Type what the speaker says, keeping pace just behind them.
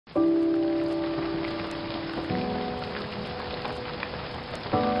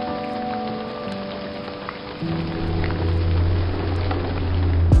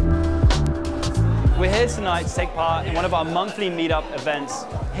here tonight to take part in one of our monthly meetup events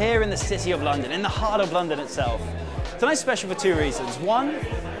here in the city of London, in the heart of London itself. Tonight's special for two reasons. One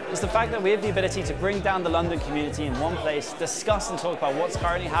is the fact that we have the ability to bring down the London community in one place, discuss and talk about what's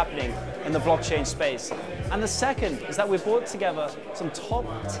currently happening in the blockchain space. And the second is that we've brought together some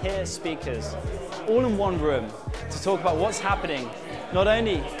top-tier speakers all in one room to talk about what's happening not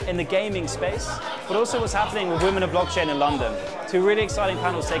only in the gaming space, but also what's happening with women of blockchain in London. Two really exciting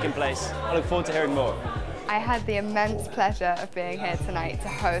panels taking place. I look forward to hearing more. I had the immense pleasure of being here tonight to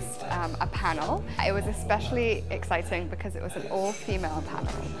host a panel. It was especially exciting because it was an all-female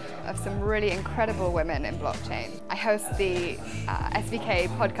panel of some really incredible women in blockchain. I host the SVK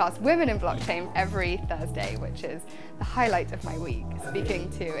podcast Women in Blockchain every Thursday, which is the highlight of my week, speaking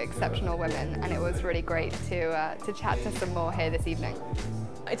to exceptional women, and it was really great to chat to some more here this evening.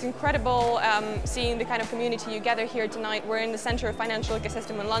 It's incredible seeing the kind of community you gather here tonight. We're in the centre of financial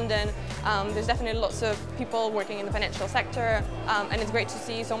ecosystem in London. There's definitely lots of people working in the financial sector, and it's great to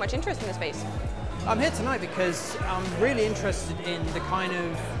see so much interest in the space. I'm here tonight because I'm really interested in the kind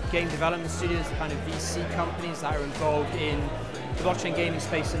of game development studios, the kind of VC companies that are involved in the blockchain gaming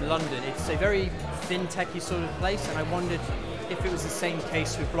space in London. It's a very fintechy sort of place, and I wondered if it was the same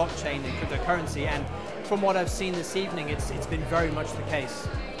case with blockchain and cryptocurrency. And from what I've seen this evening, it's been very much the case.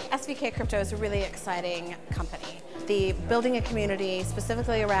 SVK Crypto is a really exciting company. The building a community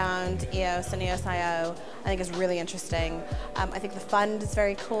specifically around EOS and EOS.io I think is really interesting. I think the fund is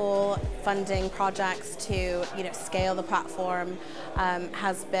very cool. Funding projects to scale the platform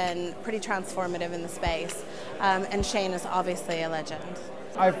has been pretty transformative in the space. And Shane is obviously a legend.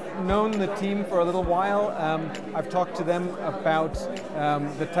 I've known the team for a little while. I've talked to them about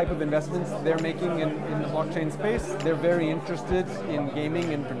the type of investments they're making in the blockchain space. They're very interested in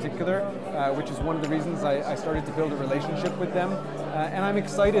gaming in particular, which is one of the reasons I started to build a relationship with them. And I'm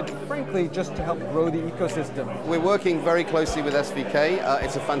excited, frankly, just to help grow the ecosystem. We're working very closely with SVK.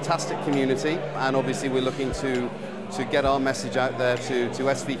 It's a fantastic community, and obviously we're looking to get our message out there to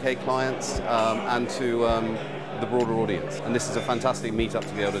SVK clients and to the broader audience, and this is a fantastic meetup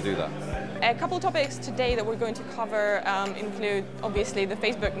to be able to do that. A couple of topics today that we're going to cover include obviously the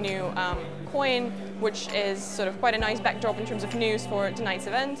Facebook new coin, which is sort of quite a nice backdrop in terms of news for tonight's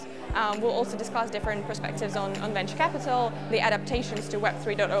event. We'll also discuss different perspectives on venture capital, the adaptations to Web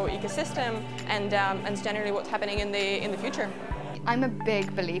 3.0 ecosystem, and generally what's happening in the future. I'm a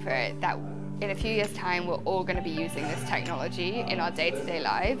big believer that in a few years' time, we're all going to be using this technology in our day-to-day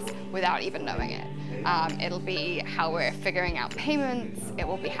lives without even knowing it. It'll be how we're figuring out payments, it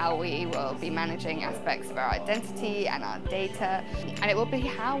will be how we will be managing aspects of our identity and our data, and it will be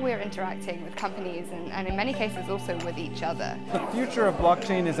how we're interacting with companies and in many cases also with each other. The future of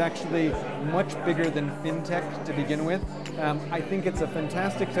blockchain is actually much bigger than fintech to begin with. I think it's a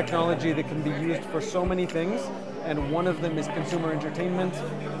fantastic technology that can be used for so many things, and one of them is consumer entertainment.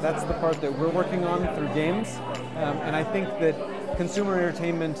 That's the part that we're working on through games, and I think that consumer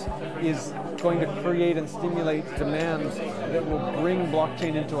entertainment is going to create and stimulate demand that will bring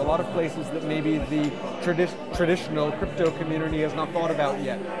blockchain into a lot of places that maybe the traditional crypto community has not thought about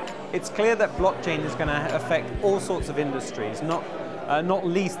yet. It's clear that blockchain is going to affect all sorts of industries, not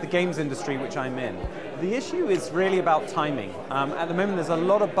least the games industry, which I'm in. The issue is really about timing. At the moment, there's a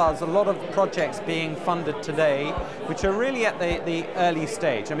lot of buzz, a lot of projects being funded today, which are really at the early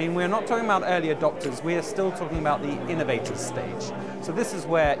stage. I mean, we're not talking about early adopters, we are still talking about the innovators stage. So this is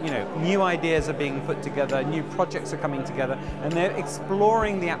where, new ideas are being put together, new projects are coming together, and they're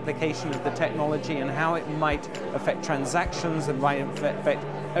exploring the application of the technology and how it might affect transactions and might affect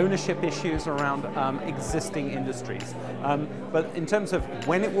ownership issues around existing industries. But in terms of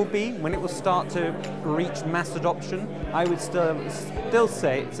when it will start to reach mass adoption, I would still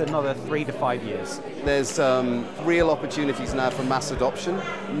say it's another 3 to 5 years. There's real opportunities now for mass adoption,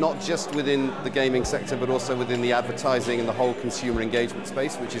 not just within the gaming sector, but also within the advertising and the whole consumer engagement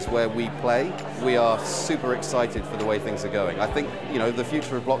space, which is where we play. We are super excited for the way things are going. I think the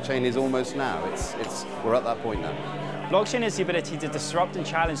future of blockchain is almost now. We're at that point now. Blockchain has the ability to disrupt and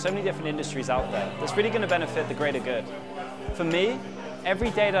challenge so many different industries out there. That's really going to benefit the greater good. For me, every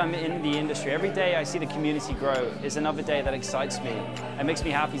day that I'm in the industry, every day I see the community grow is another day that excites me and makes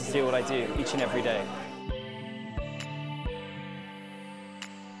me happy to do what I do each and every day.